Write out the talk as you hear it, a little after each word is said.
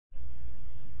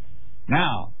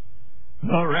Now,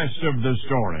 the rest of the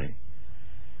story.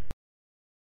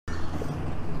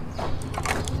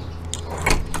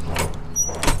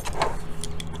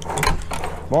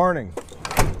 Morning.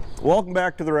 Welcome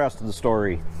back to the rest of the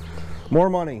story. More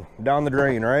money down the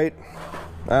drain, right?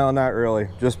 Well, not really,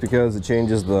 just because it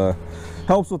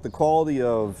helps with the quality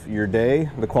of your day,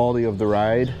 the quality of the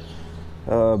ride,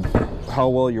 how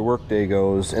well your work day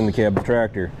goes in the cab of the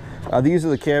tractor. These are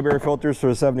the cab air filters for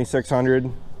the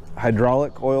 7600,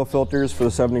 hydraulic oil filters for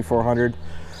the 7400,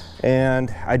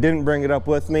 and I didn't bring it up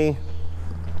with me,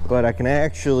 but I can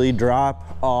actually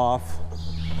drop off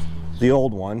the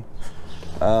old one.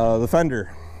 The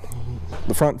fender,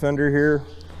 the front fender here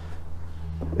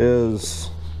is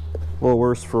a little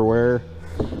worse for wear.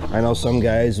 I know some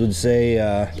guys would say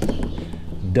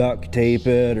duct tape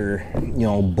it, or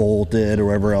bolt it, or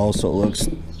whatever else, so it looks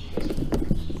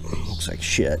like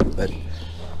shit, but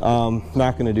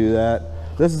not gonna do that.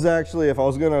 This is actually, if I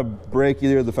was gonna break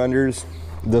either of the fenders,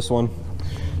 this one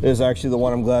is actually the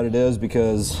one I'm glad it is,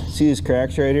 because see these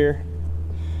cracks right here?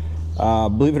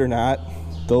 Believe it or not,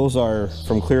 those are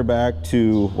from clear back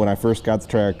to when I first got the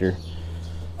tractor.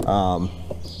 My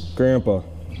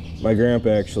grandpa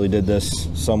actually did this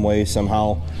some way,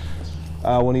 somehow,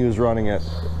 when he was running it.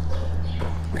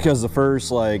 Because the first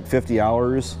like 50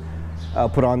 hours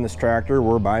put on this tractor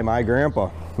were by my grandpa.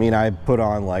 I mean, I put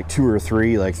on like 2 or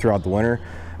 3 like throughout the winter.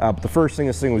 But the first thing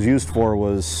this thing was used for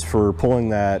was for pulling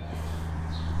that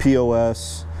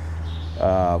POS,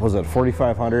 was it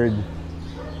 4500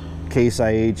 Case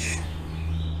IH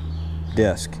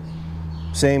disc.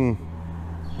 Same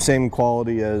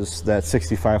quality as that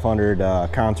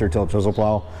 6500 concert tilt chisel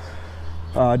plow.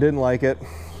 I didn't like it,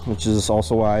 which is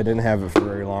also why I didn't have it for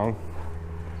very long.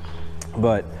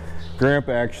 But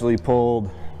Grandpa actually pulled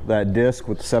that disc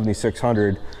with the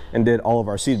 7600 and did all of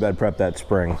our seedbed prep that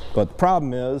spring. But the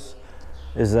problem is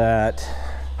that,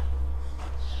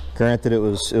 granted, it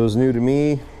was new to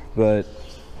me, but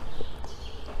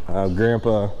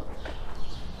Grandpa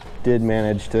did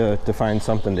manage to find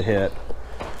something to hit.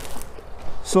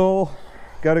 So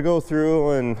got to go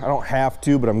through, and I don't have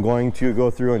to, but I'm going to go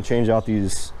through and change out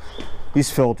these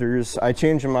filters. I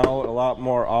change them out a lot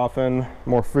more often,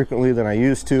 more frequently than I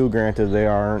used to. Granted, they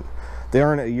aren't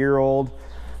a year old.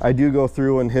 I do go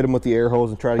through and hit them with the air hose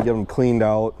and try to get them cleaned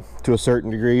out to a certain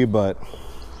degree, but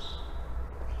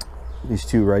these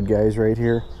two red guys right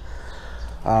here,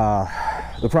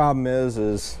 the problem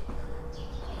is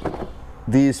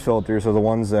these filters are the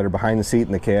ones that are behind the seat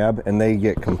in the cab, and they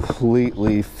get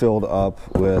completely filled up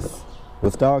with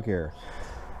dog hair.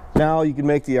 Now you can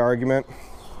make the argument,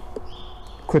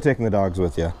 quit taking the dogs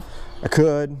with you.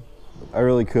 I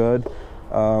really could.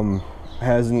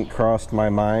 Hasn't crossed my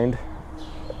mind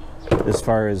as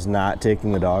far as not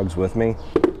taking the dogs with me.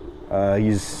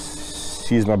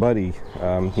 He's my buddy.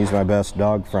 He's my best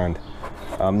dog friend.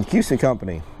 He keeps me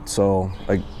company, so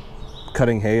like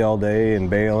cutting hay all day and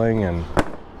baling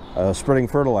and spreading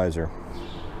fertilizer.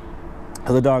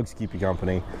 The dogs keep you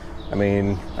company. I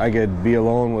mean, I could be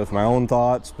alone with my own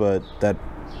thoughts, but that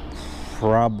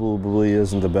probably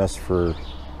isn't the best for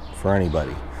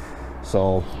anybody.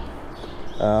 So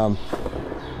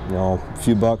a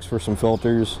few bucks for some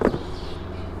filters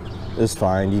is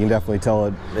fine. You can definitely tell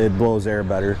it blows air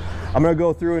better. I'm gonna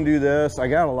go through and do this. I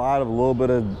got a little bit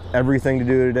of everything to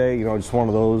do today, just one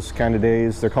of those kind of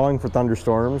days. They're calling for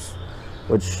thunderstorms,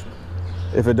 which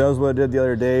if it does what it did the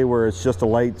other day, where it's just a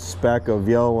light speck of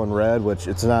yellow and red, which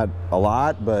it's not a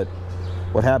lot, but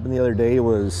what happened the other day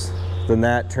was then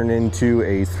that turned into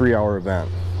a 3-hour event.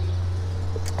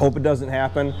 Hope it doesn't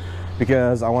happen,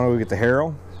 because I want to go get the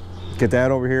harrow, get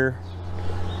that over here,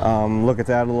 look at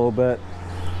that a little bit,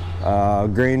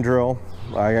 grain drill.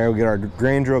 I gotta go get our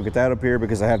grain drill, get that up here,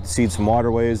 because I have to seed some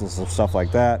waterways and some stuff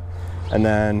like that. And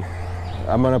then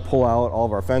I'm gonna pull out all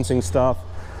of our fencing stuff.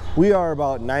 We are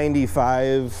about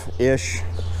 95-ish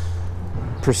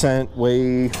 %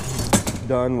 way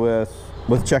done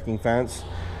with checking fence.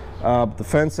 But the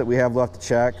fence that we have left to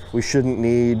check, we shouldn't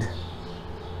need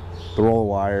the roll of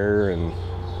wire, and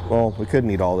well, we could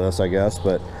need all this, I guess,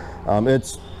 but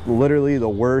it's literally the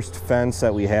worst fence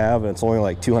that we have, and it's only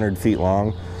like 200 feet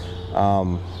long.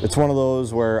 It's one of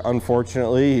those where,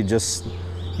 unfortunately,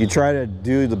 you try to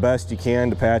do the best you can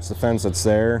to patch the fence that's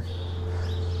there,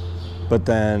 but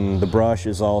then the brush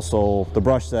is also the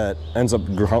brush that ends up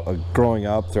growing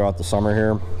up throughout the summer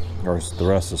here, or the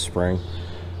rest of spring,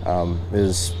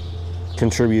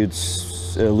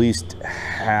 contributes at least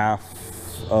half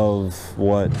of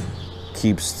what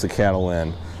keeps the cattle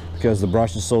in, because the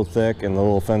brush is so thick and the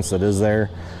little fence that is there,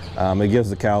 it gives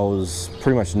the cows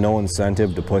pretty much no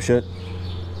incentive to push it.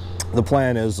 the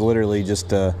plan is literally just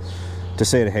to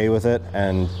say to hay with it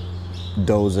and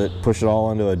doze it, push it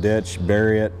all into a ditch,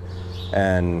 bury it,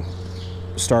 and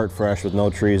start fresh with no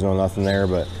trees, no nothing there.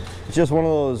 But it's just one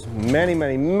of those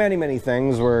many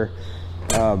things where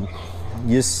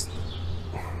you just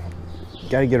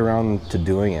got to get around to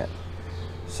doing it.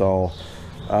 So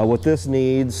what this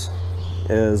needs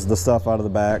is the stuff out of the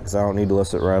back, because I don't need to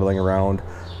list it rattling around.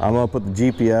 I'm gonna put the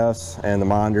GPS and the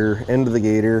monitor into the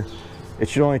gator. It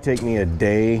should only take me a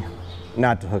day,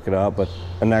 not to hook it up, but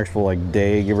an actual like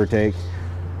day, give or take,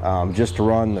 just to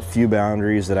run the few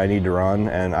boundaries that I need to run,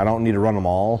 and I don't need to run them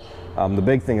all. The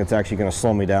big thing that's actually going to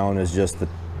slow me down is just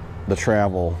the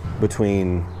travel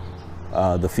between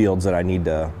the fields that I need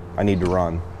to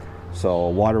run. So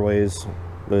waterways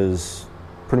is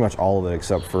pretty much all of it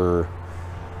except for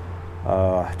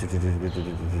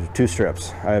 2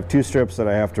 strips. I have 2 strips that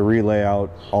I have to relay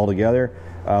out all together,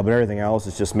 but everything else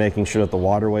is just making sure that the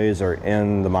waterways are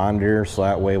in the monitor, so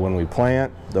that way when we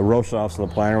plant, the row shutoffs in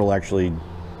the planter will actually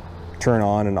turn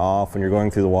on and off when you're going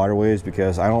through the waterways,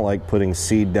 because I don't like putting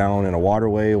seed down in a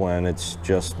waterway when it's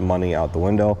just money out the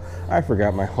window. I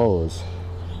forgot my hose.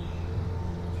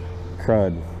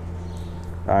 Crud.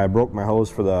 I broke my hose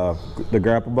for the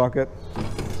grapple bucket.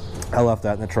 I left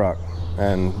that in the truck,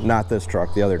 and not this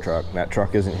truck, the other truck. That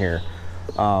truck isn't here.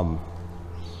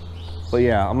 But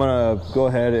yeah, I'm gonna go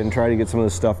ahead and try to get some of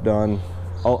this stuff done.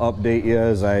 I'll update you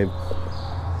as I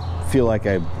feel like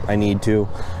I need to.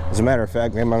 As a matter of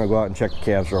fact, maybe I'm gonna go out and check the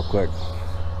calves real quick.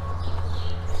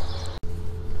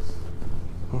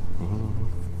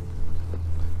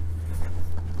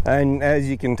 And as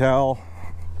you can tell,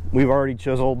 we've already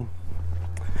chiseled.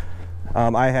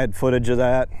 I had footage of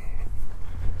that.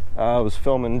 I was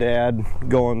filming Dad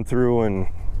going through and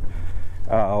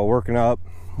working up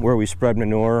where we spread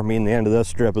manure. I mean, the end of this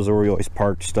strip is where we always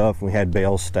parked stuff. We had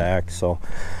bales stacked, so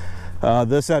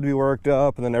this had to be worked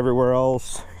up, and then everywhere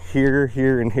else, here,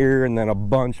 and here, and then a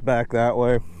bunch back that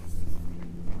way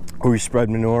where we spread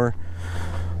manure.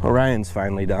 Orion's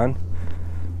finally done.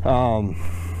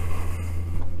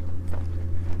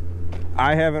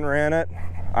 I haven't ran it.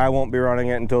 I won't be running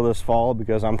it until this fall,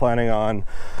 because I'm planning on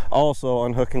also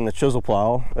unhooking the chisel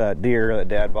plow, that deer that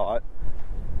Dad bought.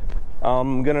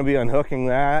 I'm gonna be unhooking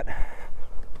that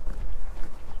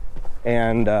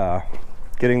and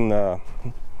getting the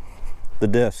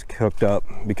disc hooked up,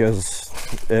 because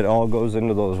it all goes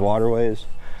into those waterways.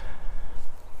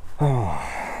 Oh,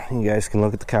 you guys can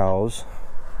look at the cows.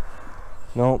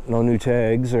 Nope, no new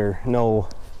tags, or no,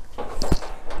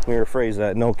 let me rephrase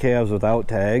that, no calves without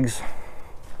tags.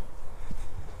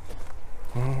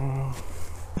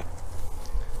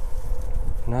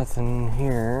 Nothing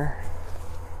here.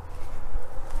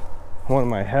 One of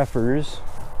my heifers,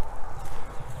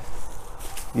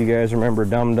 you guys remember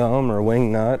Dum Dum or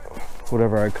Wingnut,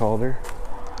 whatever I called her,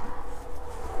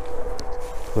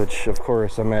 which of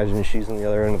course I imagine she's on the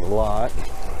other end of the lot.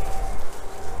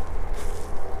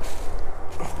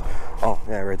 Oh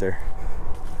yeah, right there.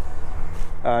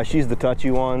 She's the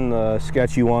touchy one, the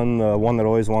sketchy one, the one that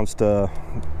always wants to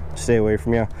stay away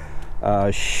from you.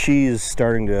 She's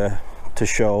starting to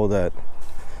show that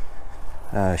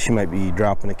she might be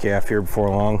dropping a calf here before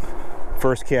long.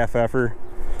 First calf heifer,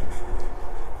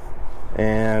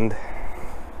 and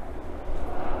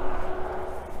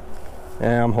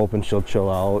yeah, I'm hoping she'll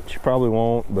chill out. She probably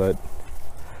won't, but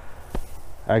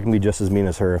I can be just as mean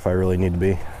as her if I really need to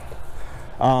be.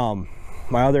 My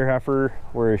other heifer,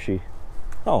 where is she?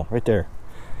 Oh, right there.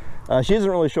 She isn't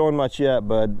really showing much yet,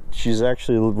 but she's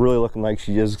actually really looking like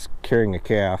she is carrying a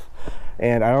calf.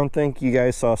 And I don't think you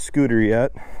guys saw Scooter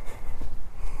yet,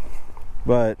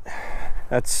 but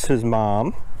that's his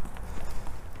mom.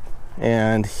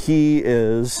 And he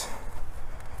is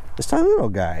this tiny little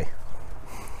guy.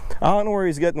 I don't know where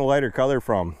he's getting the lighter color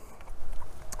from,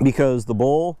 because the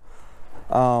bull,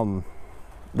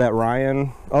 that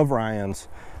Ryan's,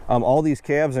 all these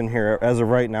calves in here, as of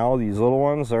right now, these little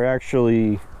ones, are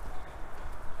actually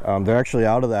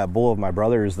out of that bull of my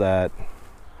brother's that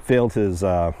failed his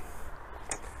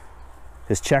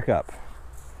checkup.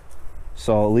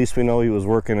 So at least we know he was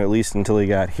working at least until he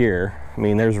got here. I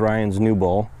mean, there's Ryan's new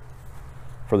bull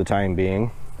for the time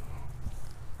being.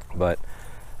 But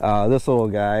this little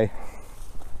guy,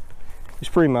 he's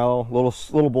pretty mellow,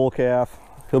 little bull calf.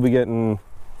 He'll be getting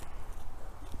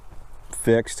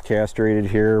fixed,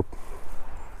 castrated here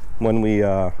when we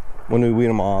wean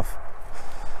him off.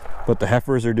 But the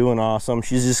heifers are doing awesome.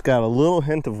 She's just got a little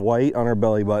hint of white on her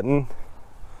belly button.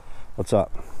 What's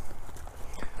up?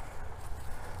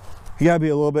 You gotta be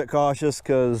a little bit cautious,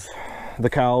 because the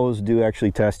cows do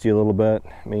actually test you a little bit.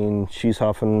 I mean, she's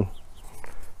huffing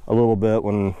a little bit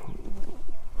when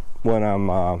when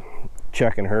I'm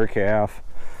checking her calf.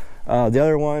 The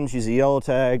other one, she's a yellow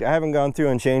tagged. I haven't gone through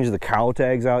and changed the cow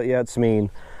tags out yet. So, I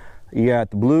mean, you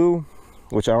got the blue,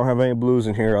 which I don't have any blues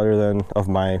in here other than of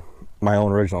my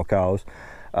own original cows.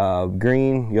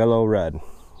 Green, yellow, red.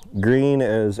 Green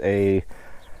is a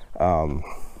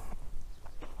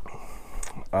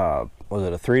was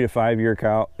it a 3 to 5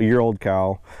 year old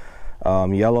cow.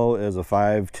 Yellow is a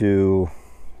 5 to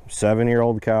 7 year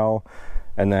old cow,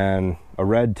 and then a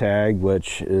red tag,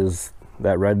 which is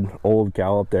that red old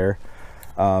cow up there,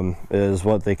 is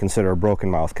what they consider a broken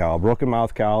mouth cow. A broken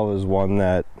mouth cow is one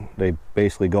that they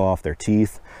basically go off their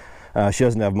teeth. She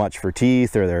doesn't have much for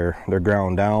teeth, or they're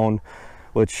ground down,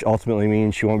 which ultimately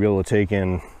means she won't be able to take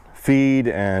in feed,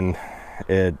 and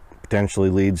it potentially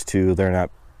leads to they're not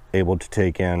able to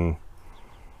take in,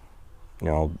 you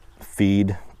know,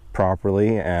 feed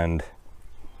properly, and,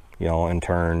 you know, in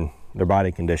turn their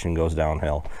body condition goes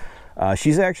downhill.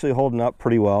 She's actually holding up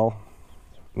pretty well.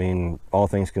 I mean, all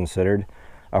things considered.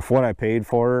 For what I paid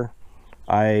for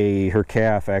her, her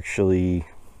calf actually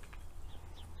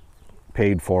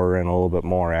paid for her and a little bit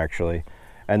more actually.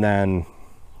 And then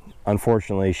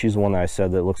unfortunately, she's the one that I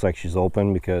said that looks like she's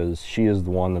open, because she is the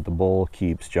one that the bull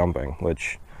keeps jumping,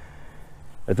 which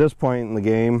at this point in the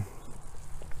game,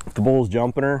 if the bull's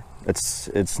jumping her,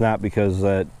 it's not because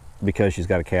she's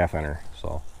got a calf in her.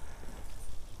 So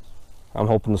I'm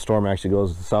hoping the storm actually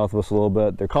goes south of us a little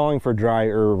bit. They're calling for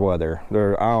drier weather. I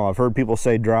don't know, I've heard people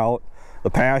say drought.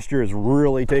 The pasture is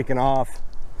really taken off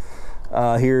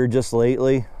here just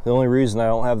lately. The only reason I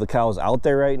don't have the cows out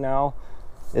there right now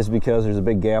is because there's a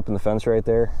big gap in the fence right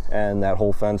there, and that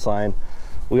whole fence line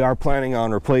we are planning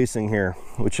on replacing here,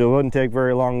 which it wouldn't take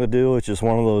very long to do. It's just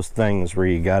one of those things where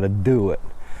you got to do it.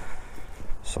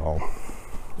 So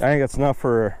I think that's enough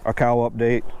for a cow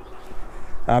update.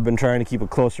 I've been trying to keep a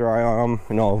closer eye on them,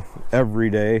 you know, every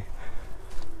day,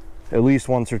 at least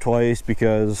once or twice,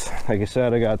 because like I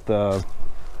said, I got the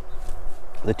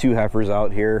 2 heifers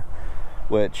out here,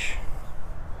 which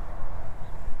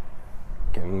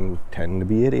can tend to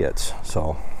be idiots.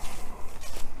 So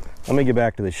let me get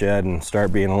back to the shed and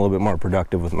start being a little bit more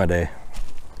productive with my day.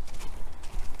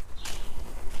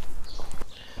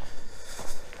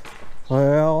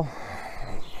 Well,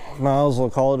 might as well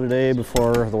call it a day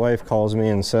before the wife calls me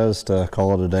and says to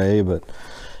call it a day, but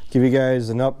give you guys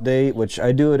an update, which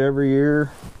I do it every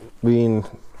year. I mean,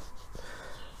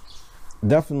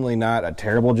 definitely not a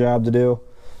terrible job to do,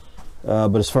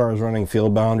 but as far as running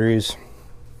field boundaries,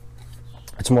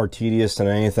 it's more tedious than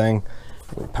anything.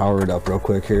 Let me power it up real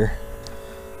quick here.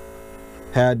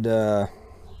 Had to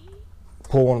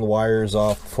pull one of the wires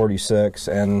off 46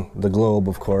 and the globe,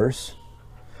 of course.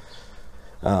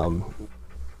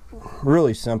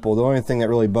 Really simple. The only thing that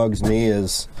really bugs me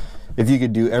is if you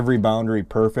could do every boundary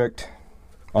perfect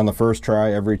on the first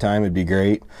try every time, it'd be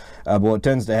great. But what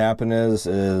tends to happen is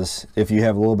if you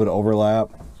have a little bit of overlap,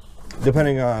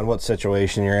 depending on what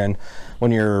situation you're in,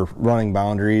 when you're running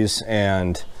boundaries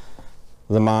and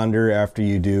the monitor, after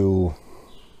you do,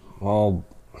 well,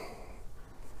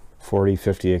 40,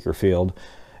 50 acre field,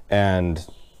 and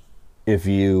if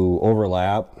you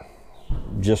overlap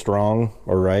just wrong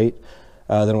or right,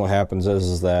 then what happens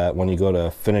is that when you go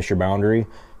to finish your boundary,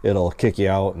 it'll kick you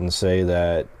out and say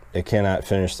that it cannot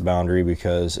finish the boundary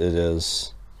because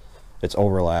it's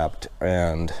overlapped.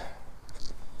 And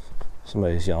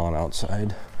somebody's yelling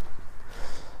outside.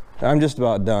 I'm just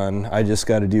about done. I just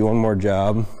got to do one more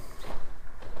job.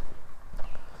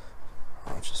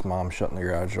 It's just mom shutting the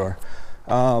garage door.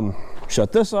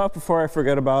 Shut this off before I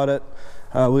forget about it.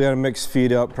 We got to mix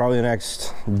feed up probably the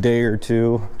next day or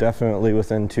two, definitely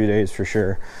within 2 days for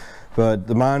sure. But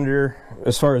the monitor,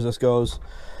 as far as this goes,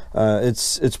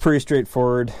 it's pretty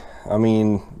straightforward. I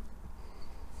mean,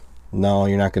 no,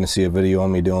 you're not going to see a video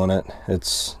on me doing it.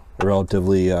 It's a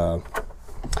relatively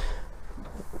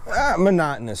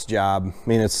monotonous job. I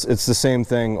mean, it's the same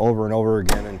thing over and over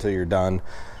again until you're done.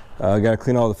 Got to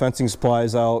clean all the fencing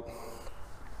supplies out.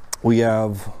 We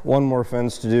have one more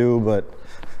fence to do, but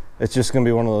it's just going to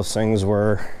be one of those things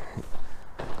where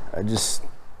I just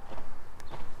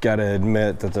got to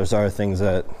admit that there's other things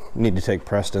that need to take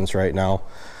precedence right now.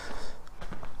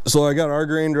 So I got our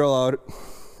grain drill out.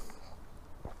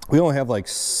 We only have like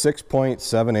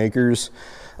 6.7 acres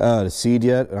to seed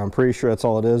yet, and I'm pretty sure that's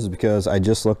all it is because I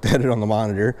just looked at it on the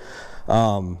monitor.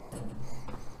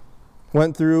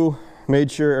 Went through,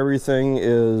 made sure everything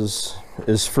is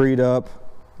freed up,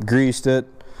 greased it,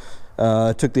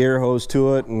 took the air hose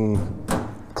to it and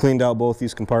cleaned out both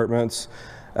these compartments.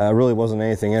 Really wasn't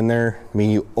anything in there. I mean,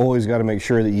 you always got to make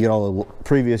sure that you get all the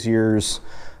previous year's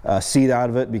seed out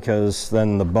of it, because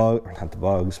then the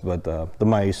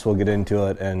mice will get into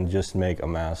it and just make a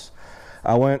mess.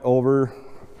 I went over,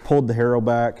 pulled the harrow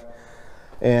back,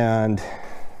 and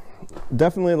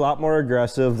definitely a lot more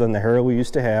aggressive than the harrow we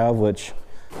used to have, which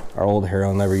our old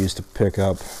harrow never used to pick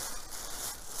up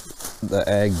the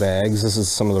ag bags. This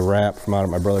is some of the wrap from out at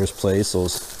my brother's place,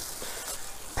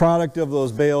 those product of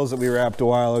those bales that we wrapped a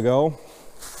while ago.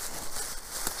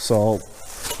 So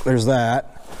there's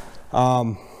that.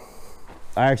 I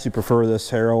actually prefer this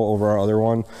harrow over our other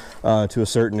one to a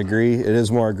certain degree. It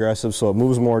is more aggressive, so it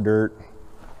moves more dirt,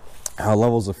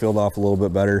 levels the field off a little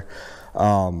bit better.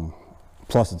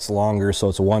 Plus it's longer, so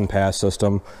it's a one-pass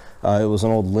system. It was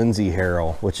an old Lindsay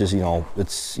harrow, which is, you know,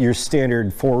 it's your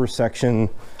standard 4-section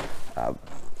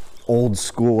old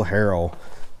school harrow.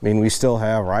 I mean, we still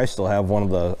have, or I still have one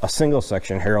of a single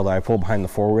section harrow that I pull behind the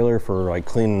four-wheeler for like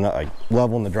cleaning up, like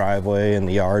leveling the driveway and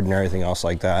the yard and everything else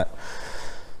like that.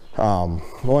 The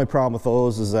only problem with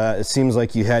those is that it seems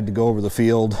like you had to go over the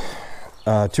field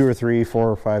 2 or 3, 4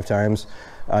 or 5 times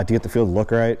to get the field to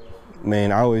look right. I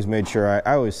mean, I always made sure,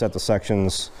 I always set the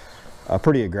sections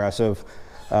pretty aggressive.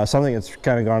 Something that's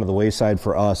kind of gone to the wayside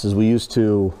for us is we used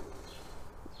to,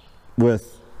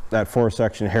 with that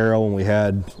 4-section harrow, when we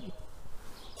had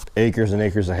acres and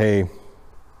acres of hay,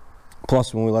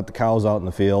 plus when we let the cows out in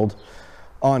the field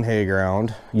on hay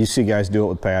ground, you see guys do it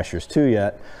with pastures too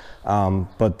yet,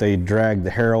 but they drag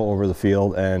the harrow over the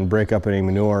field and break up any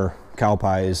manure cow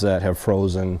pies that have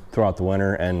frozen throughout the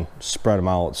winter and spread them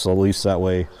out, so at least that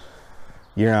way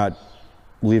you're not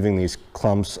leaving these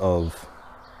clumps of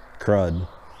crud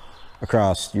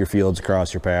across your fields,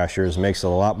 across your pastures. It makes it a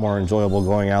lot more enjoyable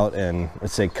going out and,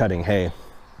 let's say, cutting hay.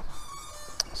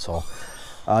 So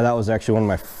that was actually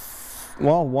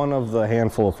one of the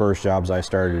handful of first jobs I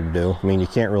started to do. I mean, you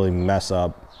can't really mess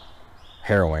up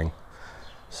harrowing.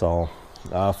 So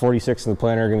 46 in the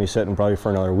planter are going to be sitting probably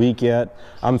for another week yet.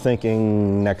 I'm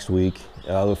thinking next week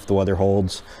if the weather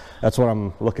holds. That's what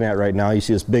I'm looking at right now. You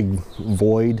see this big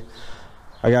void.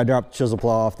 I got to drop the chisel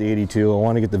plow off the 82. I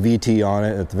want to get the VT on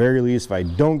it. At the very least, if I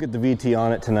don't get the VT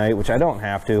on it tonight, which I don't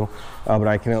have to, but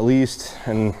I can at least,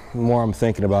 and the more I'm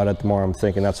thinking about it, the more I'm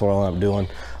thinking that's what I'll end up doing.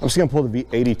 I'm just going to pull the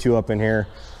 82 up in here.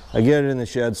 I get it in the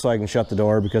shed so I can shut the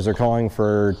door, because they're calling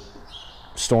for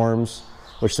storms,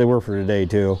 which they were for today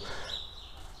too.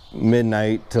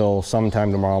 Midnight till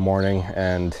sometime tomorrow morning.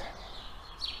 And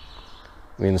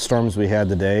I mean, the storms we had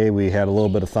today, we had a little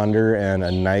bit of thunder and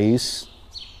a nice,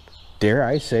 dare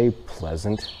I say,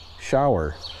 pleasant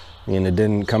shower. I mean, it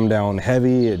didn't come down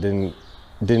heavy, it didn't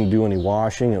do any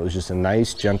washing, it was just a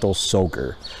nice gentle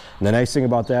soaker. And the nice thing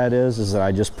about that is that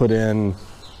I just put in,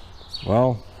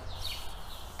 well,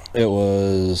 it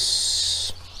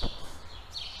was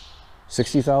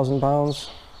 60,000 pounds.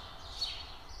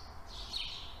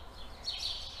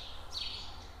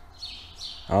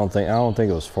 I don't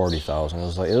think it was 40,000. It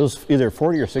was either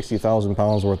 40 or 60,000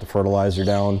 pounds worth of fertilizer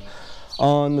down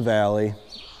on the valley.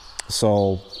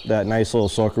 So that nice little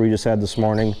soaker we just had this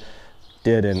morning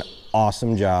did an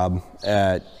awesome job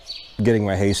at getting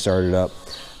my hay started up.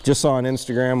 Just saw on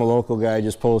Instagram, a local guy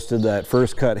just posted that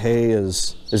first cut hay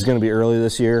is going to be early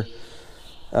this year.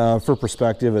 For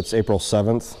perspective, it's April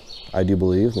 7th, I do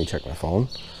believe. Let me check my phone.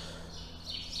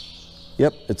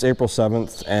 Yep, it's April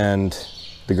 7th, and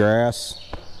the grass,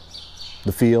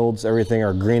 the fields, everything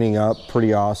are greening up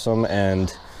pretty awesome,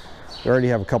 and we already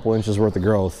have a couple inches worth of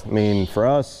growth. I mean, for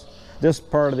us, this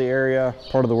part of the area,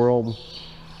 part of the world,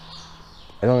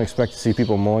 I don't expect to see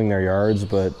people mowing their yards,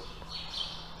 but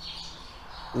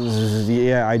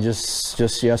yeah, I just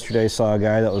yesterday saw a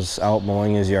guy that was out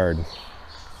mowing his yard.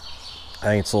 I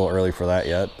think it's a little early for that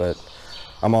yet, but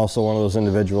I'm also one of those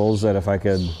individuals that if I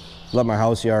could let my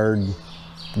house yard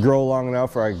grow long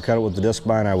enough where I could cut it with the disc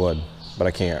bine, I would, but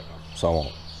I can't, so I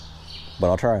won't, but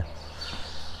I'll try.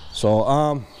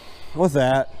 So with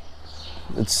that,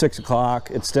 it's 6 o'clock.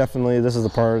 It's definitely, this is the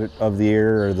part of the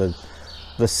year, or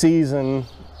the season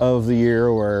of the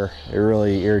year, where it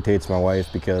really irritates my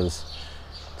wife because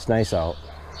it's nice out,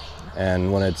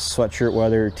 and when it's sweatshirt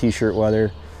weather, t-shirt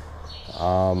weather,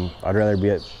 I'd rather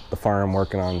be at the farm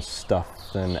working on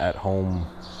stuff than at home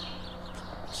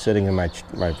sitting in my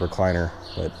recliner.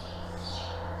 But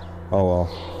oh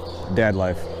well, dad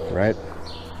life, right?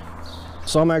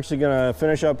 So I'm actually gonna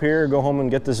finish up here, go home and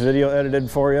get this video edited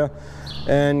for you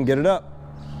and get it up.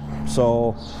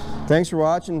 So thanks for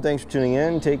watching, thanks for tuning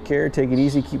in. Take care, take it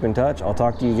easy, keep in touch. I'll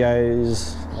talk to you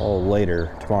guys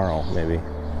later, tomorrow maybe.